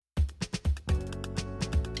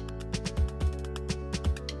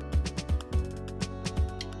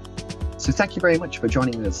So thank you very much for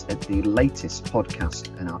joining us at the latest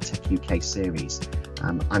podcast in our techUK series.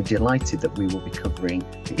 I'm delighted that we will be covering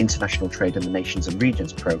the International Trade in the Nations and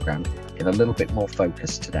Regions programme in a little bit more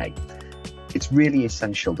focus today. It's really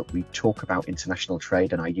essential that we talk about international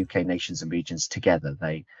trade and our UK nations and regions together.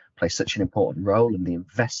 They play such an important role, and the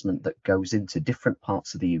investment that goes into different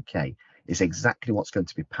parts of the UK is exactly what's going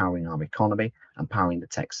to be powering our economy and powering the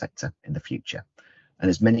tech sector in the future. And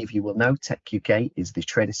as many of you will know, techUK is the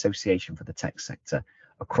trade association for the tech sector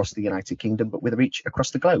across the United Kingdom, but with reach across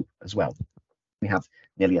the globe as well. We have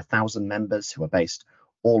nearly 1,000 members who are based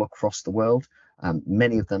all across the world,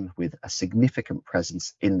 many of them with a significant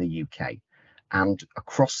presence in the UK and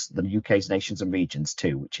across the UK's nations and regions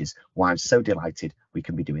too, which is why I'm so delighted we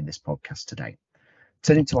can be doing this podcast today.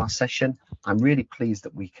 Turning to our session, I'm really pleased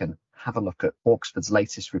that we can have a look at Hawksford's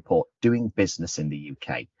latest report, Doing Business in the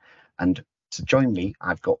UK. And to join me,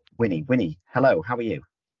 I've got Winnie. Winnie, hello, how are you?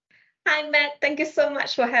 Hi, Matt. Thank you so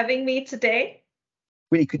much for having me today.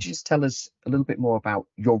 Winnie, could you just tell us a little bit more about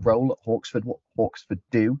your role at Hawksford, what Hawksford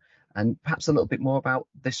do, and perhaps a little bit more about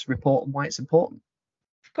this report and why it's important?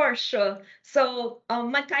 Of course, sure. So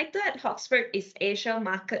my title at Hawksford is Asia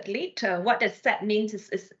Market Lead. What does that mean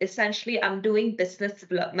is essentially I'm doing business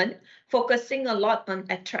development, focusing a lot on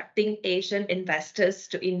attracting Asian investors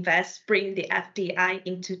to invest, bring the FDI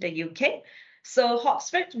into the UK. So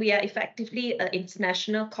Hawksford, we are effectively an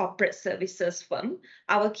international corporate services firm.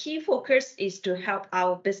 Our key focus is to help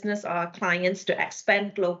our business or our clients to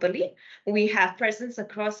expand globally. We have presence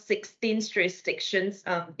across 16 jurisdictions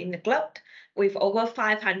in the globe, with over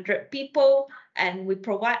 500 people, and we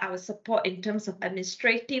provide our support in terms of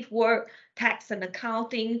administrative work, tax and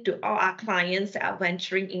accounting to all our clients that are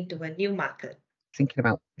venturing into a new market. Thinking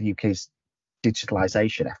about the UK's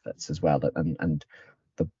digitalisation efforts as well, and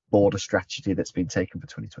the border strategy that's been taken for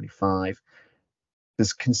 2025,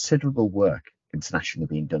 there's considerable work internationally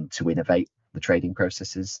being done to innovate the trading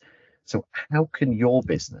processes. So how can your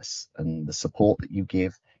business and the support that you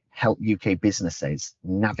give help UK businesses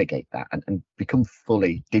navigate that and become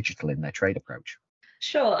fully digital in their trade approach?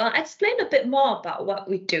 Sure. I'll explain a bit more about what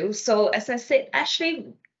we do. So as I said,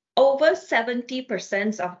 actually, over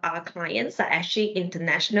 70% of our clients are actually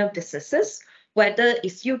international businesses, whether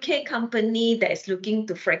it's UK company that is looking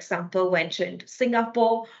to, for example, venture into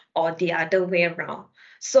Singapore or the other way around.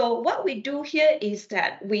 So what we do here is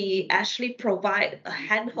that we actually provide a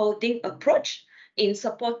hand-holding approach in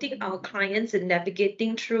supporting our clients in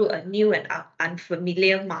navigating through a new and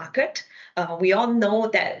unfamiliar market. We all know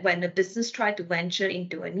that when a business tries to venture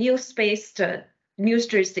into a new space, new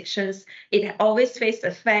jurisdictions, it always faces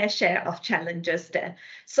a fair share of challenges there.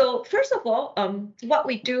 So first of all, what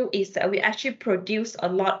we do is that we actually produce a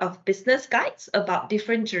lot of business guides about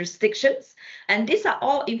different jurisdictions. And these are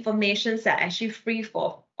all information that are actually free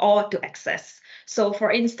for all to access. So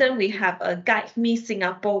for instance, we have a Guide Me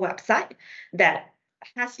Singapore website that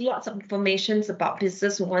has lots of information about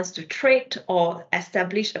business who wants to trade or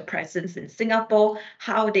establish a presence in Singapore,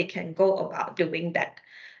 how they can go about doing that.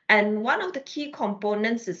 And one of the key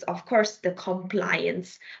components is, of course, the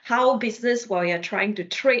compliance. How business, while you're trying to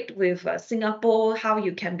trade with Singapore, how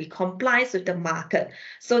you can be compliant with the market.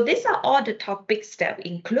 So these are all the topics that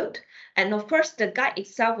we include. And of course, the guide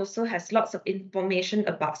itself also has lots of information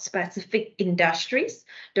about specific industries,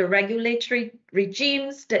 the regulatory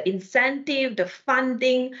regimes, the incentive, the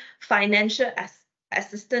funding, financial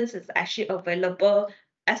assistance is actually available,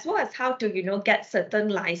 as well as how to, get certain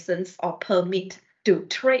license or permit to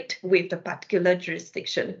trade with the particular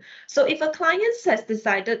jurisdiction. So if a client has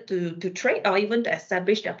decided to trade or even to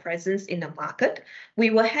establish their presence in the market,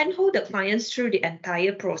 we will handhold the clients through the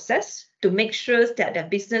entire process to make sure that the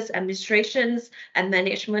business administrations and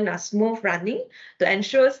management are smooth running, to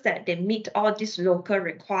ensure that they meet all these local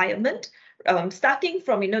requirements, starting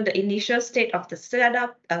from the initial state of the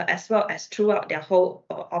setup as well as throughout their whole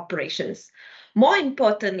operations. More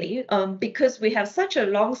importantly, because we have such a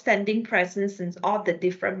long-standing presence in all the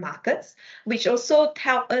different markets, which also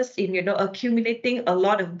help us in accumulating a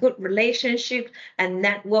lot of good relationship and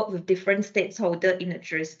network with different stakeholders in a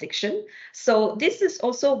jurisdiction. So this is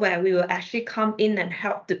also where we will actually come in and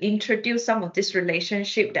help to introduce some of this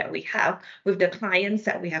relationship that we have with the clients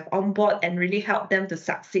that we have on board and really help them to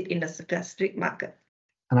succeed in the specific market.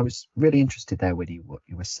 And I was really interested there with what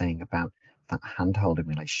you were saying about that hand-holding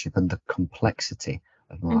relationship and the complexity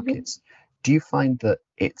of markets. Do you find that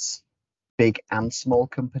it's big and small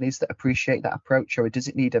companies that appreciate that approach, or does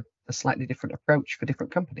it need a slightly different approach for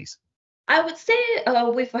different companies? I would say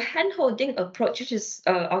with a hand-holding approach, which is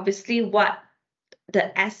obviously what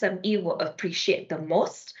the SME will appreciate the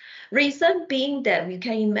most. Reason being that we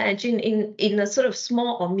can imagine in a sort of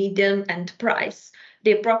small or medium enterprise,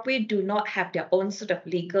 they probably do not have their own sort of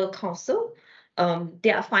legal counsel.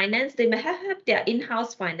 Their finance, they may have their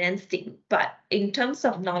in-house finance team, but in terms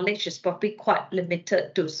of knowledge, it's probably quite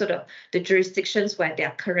limited to sort of the jurisdictions where they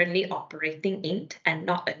are currently operating in and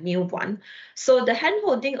not a new one. So the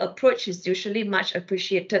hand-holding approach is usually much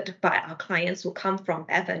appreciated by our clients who come from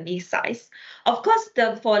FME size. Of course,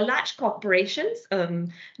 for large corporations,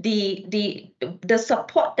 the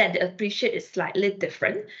support that they appreciate is slightly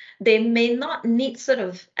different. They may not need sort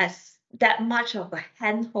of as that much of a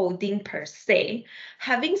hand-holding per se.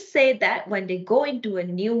 Having said that, when they go into a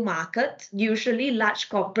new market, usually large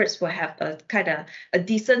corporates will have a kind of a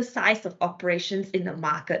decent size of operations in the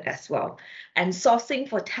market as well. And sourcing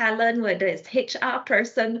for talent, whether it's HR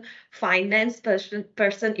person, finance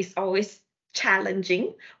person is always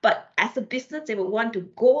challenging, but as a business, they will want to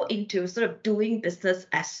go into sort of doing business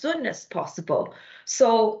as soon as possible.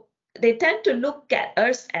 So they tend to look at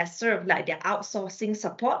us as sort of like their outsourcing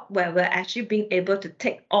support, where we're actually being able to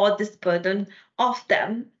take all this burden off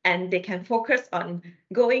them and they can focus on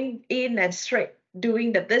going in and straight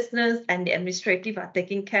doing the business, and the administrative are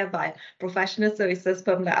taken care by professional services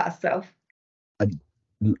firm like ourselves. And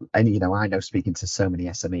you know, I know, speaking to so many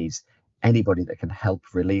SMEs, anybody that can help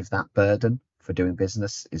relieve that burden for doing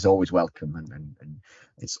business is always welcome, and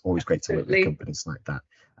it's always great to work with companies like that.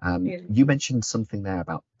 You mentioned something there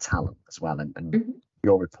about talent as well, and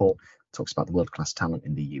your report talks about the world-class talent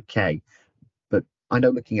in the UK. But I know,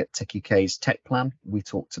 looking at techUK's tech plan, we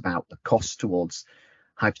talked about the cost towards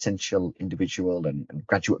high potential individual and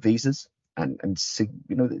graduate visas, and so,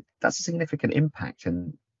 you know, that's a significant impact,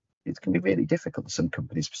 and it can be really difficult for some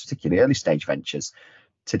companies, particularly early stage ventures,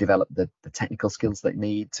 to develop the technical skills they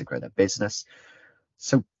need to grow their business.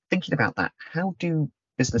 So thinking about that, how do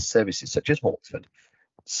business services such as Hawksford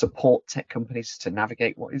support tech companies to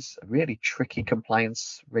navigate what is a really tricky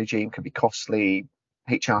compliance regime, can be costly,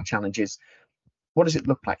 HR challenges? What does it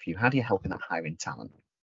look like for you? How do you help in that hiring talent?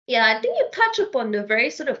 Yeah, I think you touch upon the very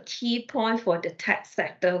sort of key point for the tech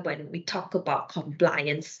sector when we talk about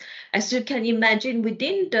compliance. As you can imagine,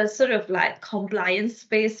 within the sort of like compliance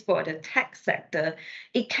space for the tech sector,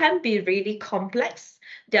 it can be really complex.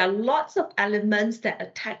 There are lots of elements that a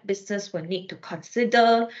tech business will need to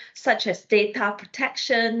consider, such as data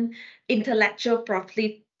protection, intellectual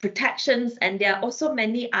property protections, and there are also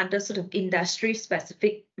many other sort of industry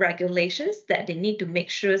specific regulations that they need to make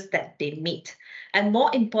sure that they meet. And more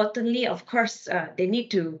importantly, of course, they need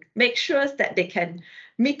to make sure that they can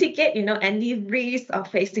mitigate, any risk of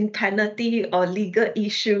facing penalty or legal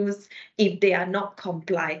issues if they are not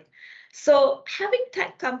compliant. So having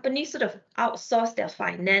tech companies sort of outsource their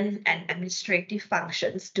finance and administrative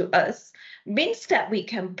functions to us means that we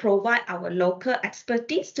can provide our local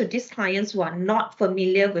expertise to these clients who are not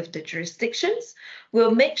familiar with the jurisdictions.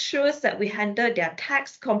 We'll make sure that we handle their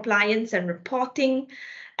tax compliance and reporting,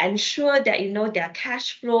 ensure that their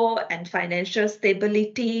cash flow and financial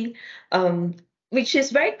stability, which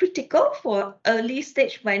is very critical for early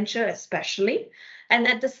stage venture especially. And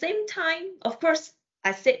at the same time, of course,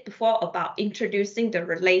 I said before about introducing the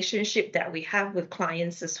relationship that we have with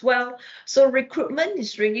clients as well. So recruitment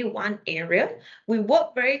is really one area. We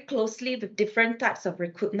work very closely with different types of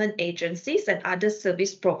recruitment agencies and other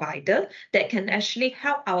service providers that can actually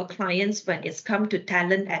help our clients when it's come to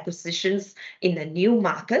talent acquisitions in a new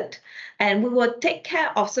market. And we will take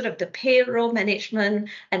care of sort of the payroll management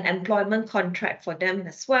and employment contract for them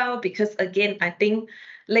as well, because again, I think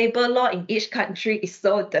labor law in each country is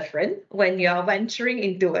so different. When you are venturing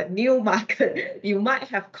into a new market, you might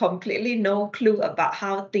have completely no clue about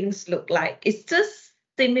how things look like. It's just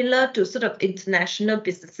similar to sort of international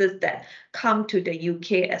businesses that come to the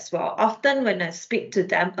UK as well. Often when I speak to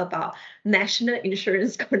them about national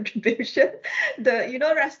insurance contribution,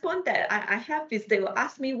 the response that I have is they will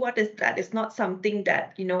ask me, what is that? It's not something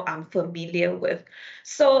that I'm familiar with.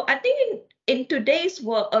 So I think in today's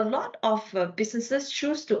world, a lot of businesses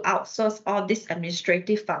choose to outsource all this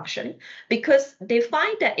administrative function because they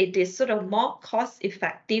find that it is sort of more cost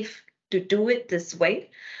effective to do it this way.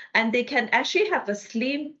 And they can actually have a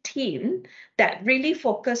slim team that really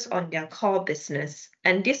focus on their core business.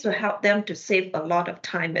 And this will help them to save a lot of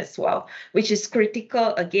time as well, which is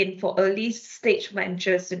critical again for early stage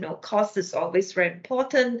ventures. Cost is always very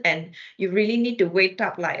important, and you really need to weight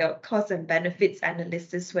up like a cost and benefits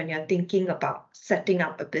analysis when you're thinking about setting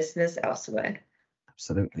up a business elsewhere.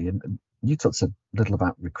 Absolutely. And you talked a little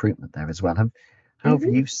about recruitment there as well. How have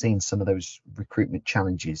you seen some of those recruitment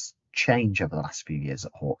challenges change over the last few years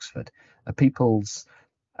at Hawksford? Are people's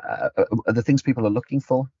Are the things people are looking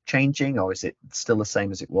for changing, or is it still the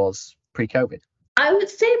same as it was pre-COVID? I would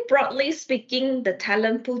say, broadly speaking, the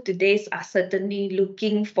talent pool today are certainly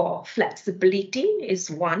looking for flexibility,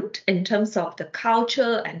 is one, in terms of the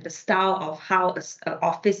culture and the style of how an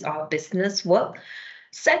office or a business work.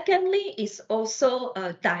 Secondly, is also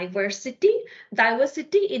diversity.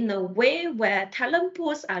 Diversity in a way where talent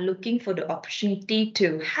pools are looking for the opportunity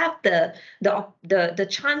to have the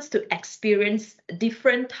chance to experience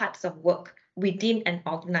different types of work within an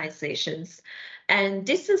organizations. And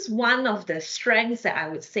this is one of the strengths that I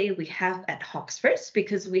would say we have at Hoxford,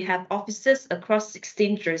 because we have offices across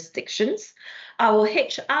 16 jurisdictions. Our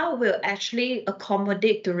HR will actually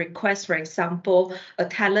accommodate the request. For example, a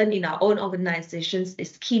talent in our own organizations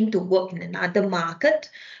is keen to work in another market.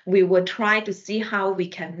 We will try to see how we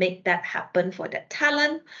can make that happen for that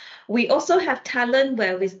talent. We also have talent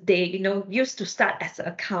where they used to start as an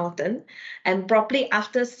accountant, and probably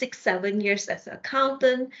after 6-7 years as an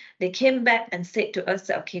accountant, they came back and said to us,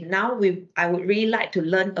 okay, now I would really like to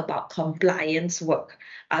learn about compliance work.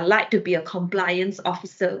 I'd like to be a compliance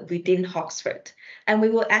officer within Hoxford. And we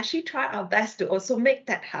will actually try our best to also make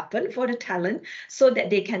that happen for the talent, so that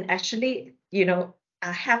they can actually,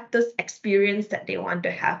 have this experience that they want to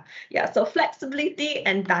have. Yeah, so flexibility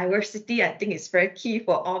and diversity, I think, is very key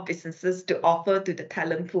for all businesses to offer to the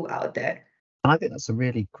talent pool out there. And I think that's a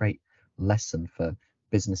really great lesson for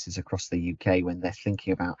businesses across the UK when they're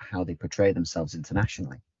thinking about how they portray themselves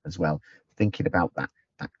internationally as well. Thinking about that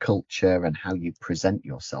culture and how you present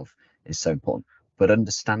yourself is so important, but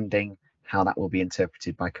understanding how that will be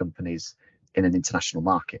interpreted by companies in an international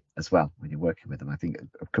market as well when you're working with them. I think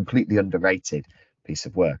a completely underrated piece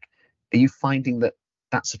of work. Are you finding that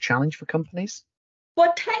that's a challenge for companies?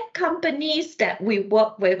 For tech companies that we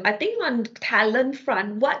work with, I think on talent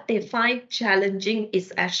front, what they find challenging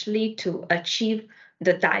is actually to achieve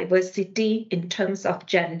the diversity in terms of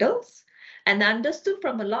genders. And I understood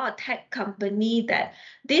from a lot of tech company that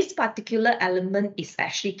this particular element is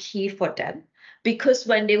actually key for them, because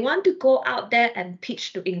when they want to go out there and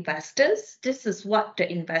pitch to investors, this is what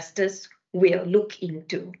the investors will look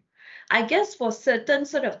into. I guess for certain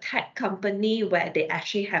sort of tech company where they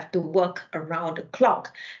actually have to work around the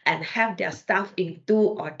clock and have their staff in 2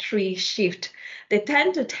 or 3 shifts, they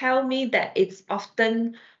tend to tell me that it's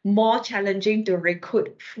often more challenging to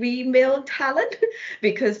recruit female talent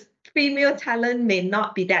because female talent may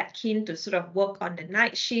not be that keen to sort of work on the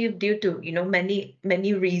night shift due to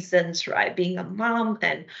many reasons, right? Being a mom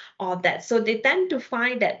and all that. So they tend to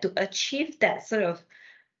find that to achieve that sort of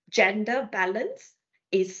gender balance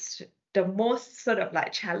is the most sort of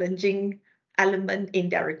like challenging element in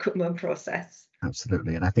their recruitment process.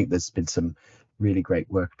 Absolutely. And I think there's been some really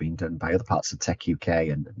great work being done by other parts of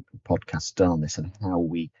techUK and podcasts done on this and how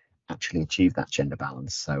we actually achieve that gender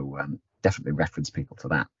balance. So definitely reference people to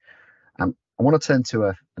that. I want to turn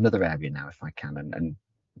to another area now, if I can, and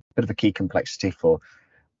a bit of a key complexity for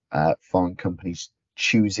foreign companies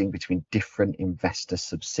choosing between different investor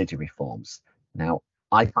subsidiary forms. Now,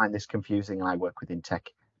 I find this confusing and I work within tech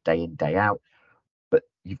day in, day out, but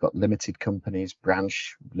you've got limited companies,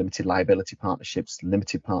 branch, limited liability partnerships,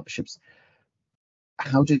 limited partnerships.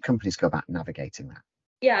 How do companies go about navigating that?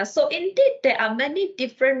 Yeah, so indeed, there are many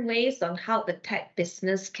different ways on how the tech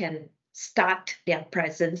business can start their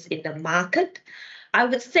presence in the market. I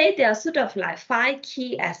would say there are sort of like 5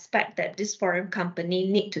 key aspects that this foreign company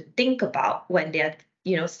need to think about when they're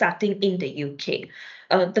starting in the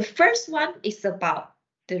UK. The first one is about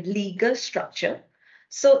the legal structure.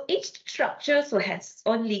 So each structure has its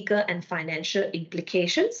own legal and financial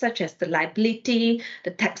implications, such as the liability,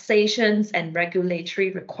 the taxations, and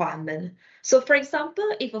regulatory requirement. So for example,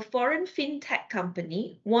 if a foreign fintech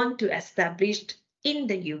company want to establish in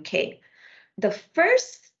the UK, the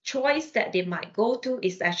first choice that they might go to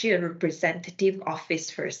is actually a representative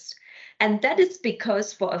office first. And that is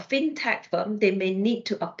because for a fintech firm, they may need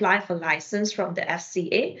to apply for license from the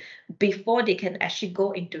FCA before they can actually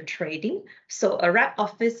go into trading. So a rep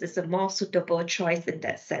office is a more suitable choice in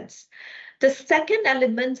that sense. The second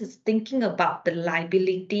element is thinking about the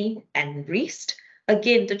liability and risk.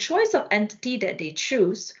 Again, the choice of entity that they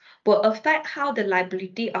choose will affect how the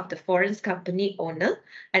liability of the foreign company owner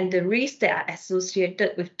and the risks that are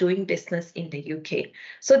associated with doing business in the UK.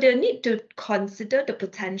 So they'll need to consider the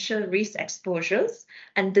potential risk exposures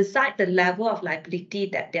and decide the level of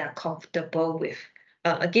liability that they are comfortable with.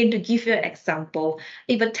 Again, to give you an example,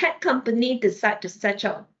 if a tech company decides to set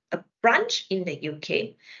up a branch in the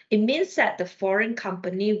UK, it means that the foreign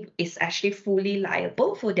company is actually fully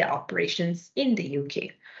liable for their operations in the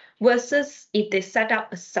UK. versus if they set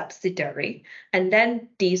up a subsidiary and then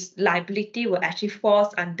this liability will actually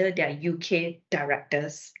fall under their UK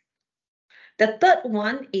directors. The third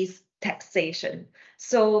one is taxation.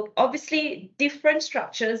 So obviously different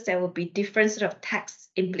structures, there will be different sort of tax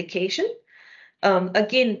implication.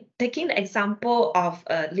 Again, taking the example of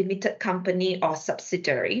a limited company or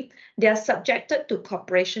subsidiary, they are subjected to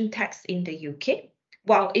corporation tax in the UK,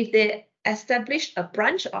 while if they establish a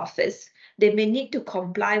branch office, they may need to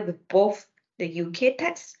comply with both the UK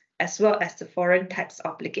tax as well as the foreign tax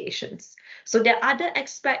obligations. So there are other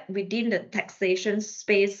aspects within the taxation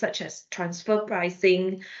space, such as transfer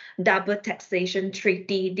pricing, double taxation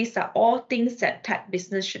treaty. These are all things that tech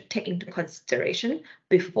business should take into consideration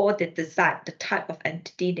before they decide the type of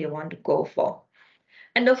entity they want to go for.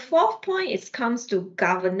 And the fourth point is comes to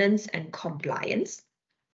governance and compliance.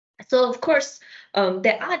 So of course,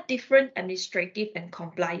 there are different administrative and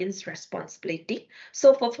compliance responsibility.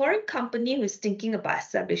 So for foreign company who is thinking about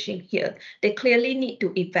establishing here, they clearly need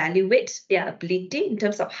to evaluate their ability in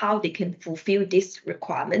terms of how they can fulfill these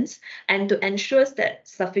requirements and to ensure that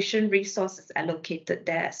sufficient resources allocated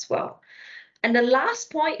there as well. And the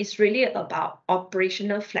last point is really about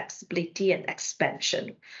operational flexibility and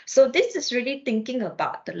expansion. So this is really thinking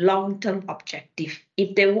about the long-term objective.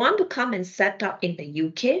 If they want to come and set up in the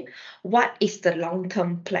UK, what is the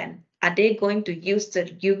long-term plan? Are they going to use the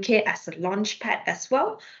UK as a launch pad as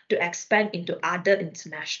well to expand into other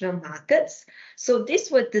international markets? So this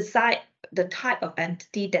will decide the type of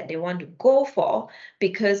entity that they want to go for,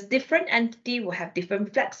 because different entity will have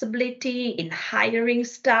different flexibility in hiring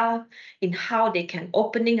staff, in how they can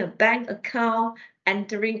opening a bank account,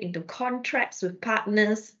 entering into contracts with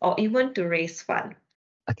partners, or even to raise funds.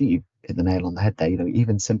 I think you hit the nail on the head there.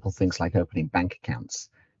 Even simple things like opening bank accounts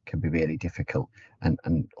can be really difficult,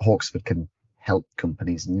 and Hawksford can help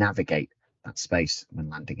companies navigate that space when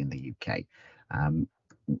landing in the UK.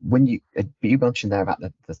 When you mentioned there about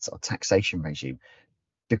the sort of taxation regime,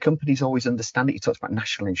 do companies always understand it? You talked about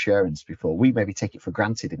national insurance before. We maybe take it for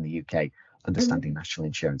granted in the UK, understanding national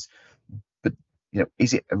insurance, but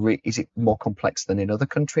is it more complex than in other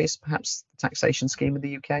countries? Perhaps the taxation scheme in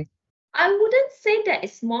the UK. I wouldn't say that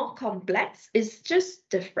it's more complex. It's just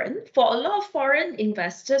different. For a lot of foreign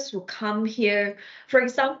investors who come here, for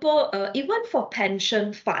example, even for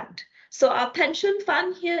pension fund. So our pension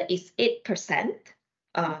fund here is 8%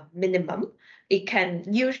 minimum. It can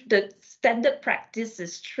use the standard practice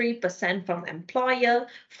is 3% from employer,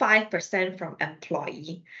 5% from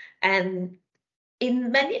employee. And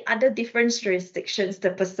in many other different jurisdictions,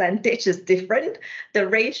 the percentage is different. The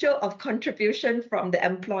ratio of contribution from the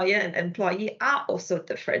employer and employee are also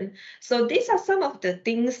different. So these are some of the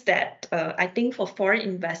things that I think for foreign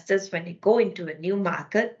investors, when they go into a new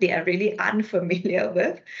market, they are really unfamiliar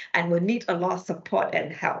with and will need a lot of support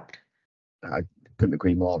and help. I couldn't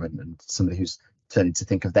agree more. And somebody who's turning to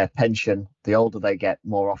think of their pension, the older they get,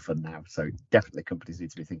 more often now. So definitely companies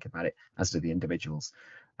need to be thinking about it, as do the individuals.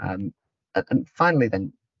 And finally,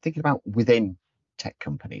 then, thinking about within tech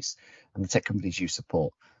companies and the tech companies you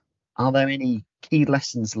support, are there any key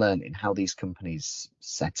lessons learned in how these companies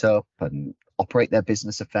set up and operate their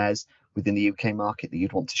business affairs within the UK market that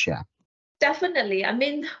you'd want to share? Definitely. I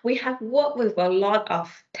mean, we have worked with a lot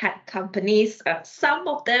of tech companies. Some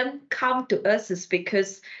of them come to us is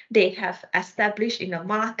because they have established in a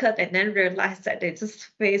market and then realized that they just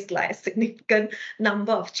face like a significant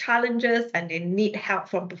number of challenges and they need help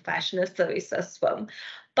from professional services firm.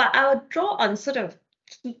 But I'll draw on sort of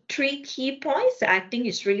three key points that I think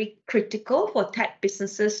is really critical for tech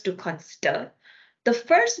businesses to consider. The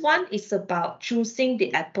first one is about choosing the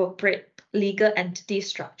appropriate legal entity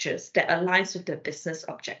structures that aligns with the business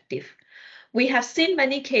objective. We have seen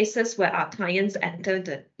many cases where our clients enter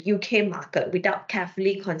the UK market without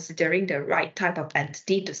carefully considering the right type of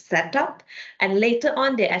entity to set up. And later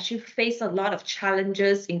on, they actually face a lot of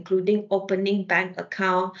challenges, including opening bank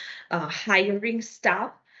account, hiring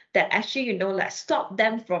staff, that actually, stop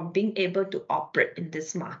them from being able to operate in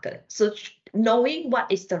this market. So knowing what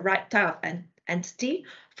is the right type of entity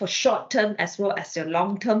for short-term as well as your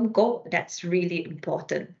long-term goal, that's really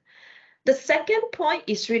important. The second point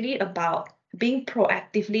is really about being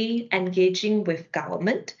proactively engaging with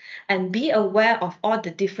government and be aware of all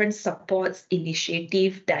the different supports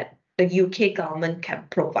initiatives that the UK government can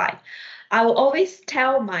provide. I will always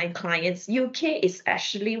tell my clients UK is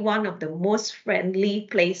actually one of the most friendly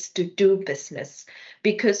place to do business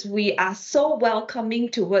because we are so welcoming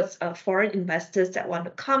towards foreign investors that want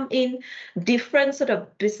to come in, different sort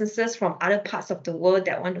of businesses from other parts of the world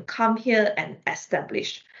that want to come here and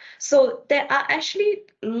establish. So there are actually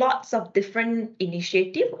lots of different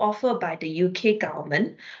initiatives offered by the UK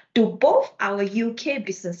government to both our UK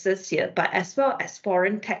businesses here, but as well as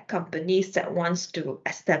foreign tech companies that wants to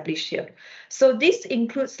establish here. So this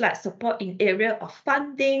includes like support in area of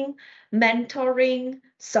funding, mentoring,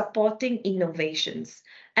 supporting innovations.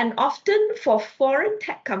 And often for foreign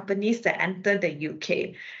tech companies that enter the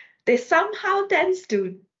UK, they somehow tends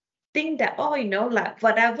to think that, oh, like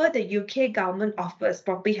whatever the UK government offers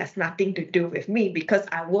probably has nothing to do with me because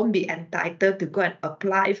I won't be entitled to go and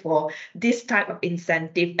apply for this type of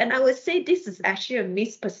incentive. And I would say this is actually a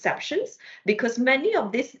misperception because many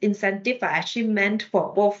of these incentives are actually meant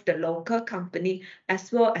for both the local company as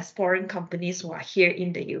well as foreign companies who are here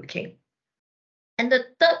in the UK. And the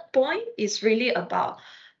third point is really about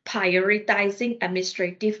prioritizing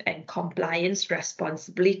administrative and compliance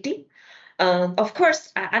responsibility. Of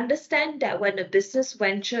course, I understand that when a business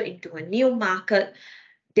venture into a new market,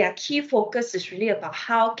 their key focus is really about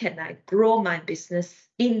how can I grow my business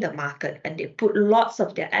in the market, and they put lots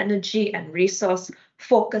of their energy and resource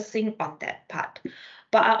focusing on that part.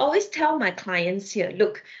 But I always tell my clients here,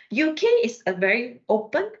 look, UK is a very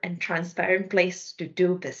open and transparent place to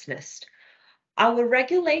do business. Our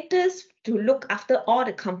regulators to look after all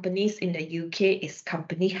the companies in the UK is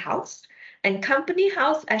Company House. And Company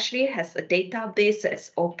House actually has a database that's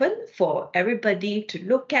open for everybody to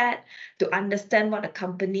look at, to understand what a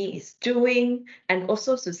company is doing, and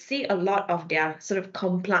also to see a lot of their sort of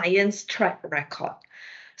compliance track record.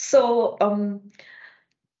 So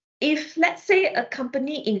if let's say a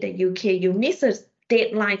company in the UK, you miss a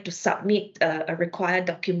deadline to submit a required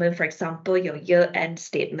document, for example, your year-end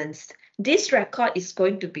statements, this record is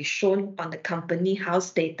going to be shown on the Company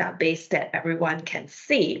House database that everyone can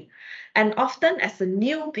see. And often as a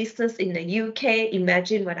new business in the UK,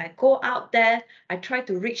 imagine when I go out there, I try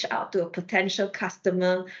to reach out to a potential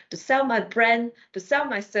customer to sell my brand, to sell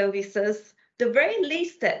my services. The very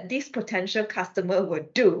least that this potential customer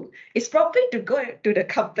would do is probably to go to the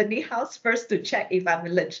Company House first to check if I'm a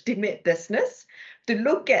legitimate business, to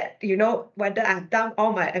look at, whether I've done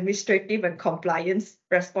all my administrative and compliance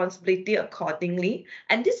responsibility accordingly.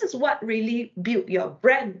 And this is what really build your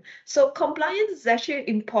brand. So compliance is actually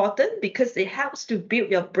important because it helps to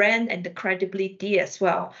build your brand and the credibility as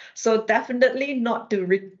well. So definitely not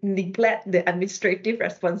to neglect the administrative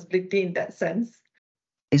responsibility in that sense.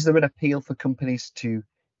 Is there an appeal for companies to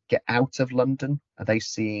get out of London? Are they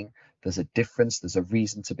seeing there's a difference, there's a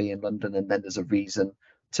reason to be in London, and then there's a reason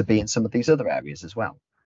to be in some of these other areas as well?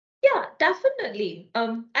 Yeah, definitely.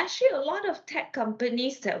 Actually, a lot of tech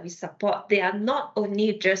companies that we support, they are not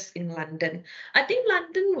only just in London. I think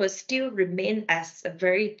London will still remain as a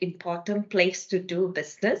very important place to do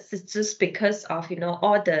business. It's just because of,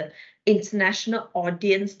 all the international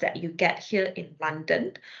audience that you get here in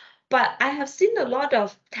London. But I have seen a lot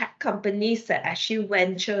of tech companies that actually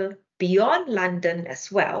venture beyond London as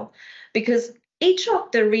well, because each of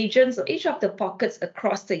the regions or each of the pockets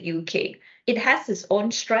across the UK, it has its own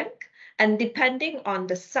strength. And depending on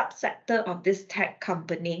the subsector of this tech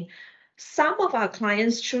company, some of our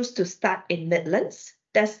clients choose to start in Midlands.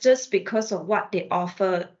 That's just because of what they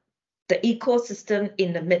offer. The ecosystem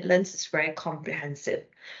in the Midlands is very comprehensive.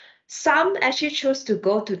 Some actually choose to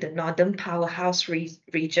go to the Northern Powerhouse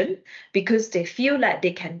region because they feel like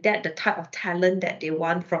they can get the type of talent that they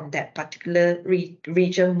want from that particular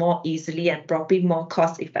region more easily and probably more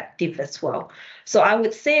cost effective as well. So I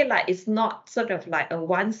would say like it's not sort of like a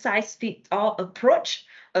one size fits all approach.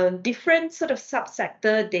 Different sort of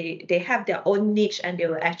subsector, they have their own niche and they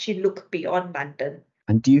will actually look beyond London.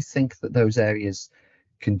 And do you think that those areas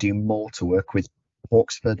can do more to work with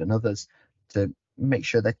Hawksford and others to make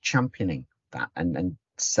sure they're championing that and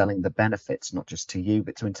selling the benefits, not just to you,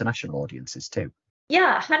 but to international audiences too?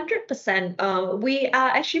 Yeah, 100%. We are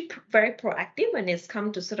actually very proactive when it's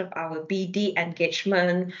come to sort of our BD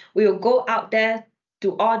engagement. We will go out there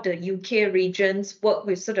to all the UK regions, work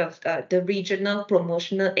with sort of the regional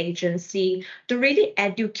promotional agency to really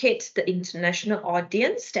educate the international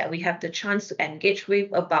audience that we have the chance to engage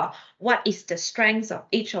with about what is the strengths of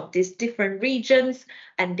each of these different regions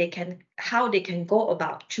and how they can go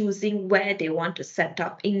about choosing where they want to set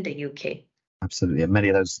up in the UK. Absolutely. And many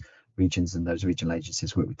of those regions and those regional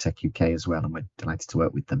agencies work with techUK as well, and we're delighted to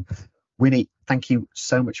work with them. Winnie, thank you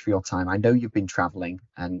so much for your time. I know you've been traveling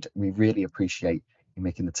and we really appreciate in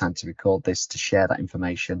making the time to record this, to share that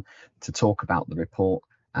information, to talk about the report.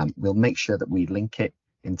 We'll make sure that we link it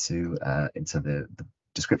into the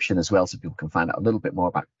description as well, so people can find out a little bit more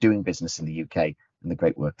about doing business in the UK and the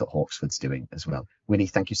great work that Hawksford's doing as well. Winnie,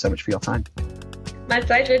 thank you so much for your time. My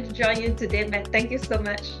pleasure to join you today, Matt. Thank you so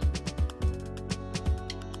much.